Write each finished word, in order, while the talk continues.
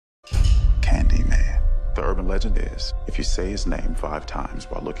The urban legend is, if you say his name 5 times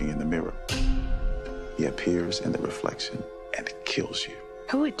while looking in the mirror, he appears in the reflection and kills you.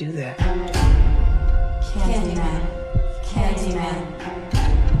 Who would do that? Candyman. Candyman.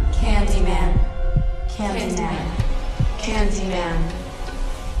 Candyman. Candyman. Candyman.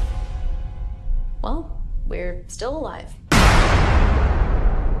 Well, we're still alive.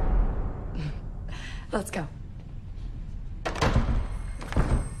 Let's go.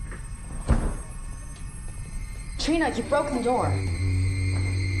 Trina, you broke the door.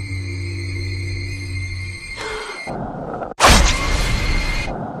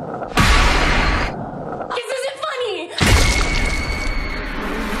 This isn't funny!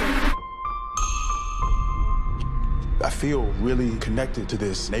 I feel really connected to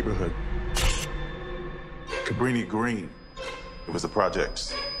this neighborhood. Cabrini Green. It was the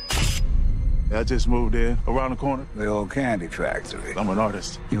projects. I just moved in around the corner. The old candy factory. I'm an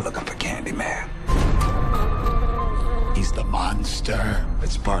artist. You looking for Candyman? He's the monster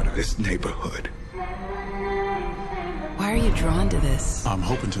that's part of this neighborhood. Why are you drawn to this? I'm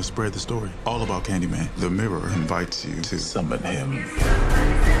hoping to spread the story all about Candyman. The mirror invites you to summon him.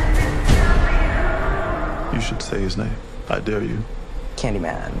 You should say his name. I dare you.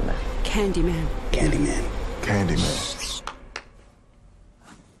 Candyman. Candyman. Candyman. Candyman.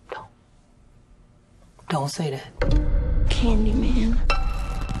 Don't say that. Candyman.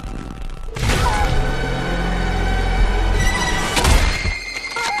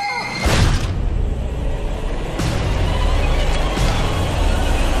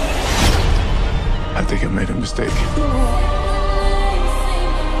 I think I made a mistake.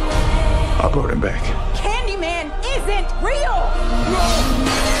 I brought him back. Candyman isn't real!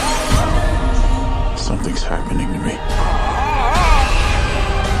 Something's happening to me.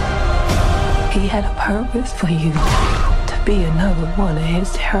 He had a purpose for you to be another one of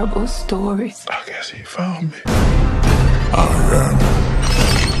his terrible stories. I guess he found me. I am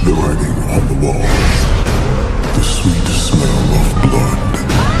the writing on the wall.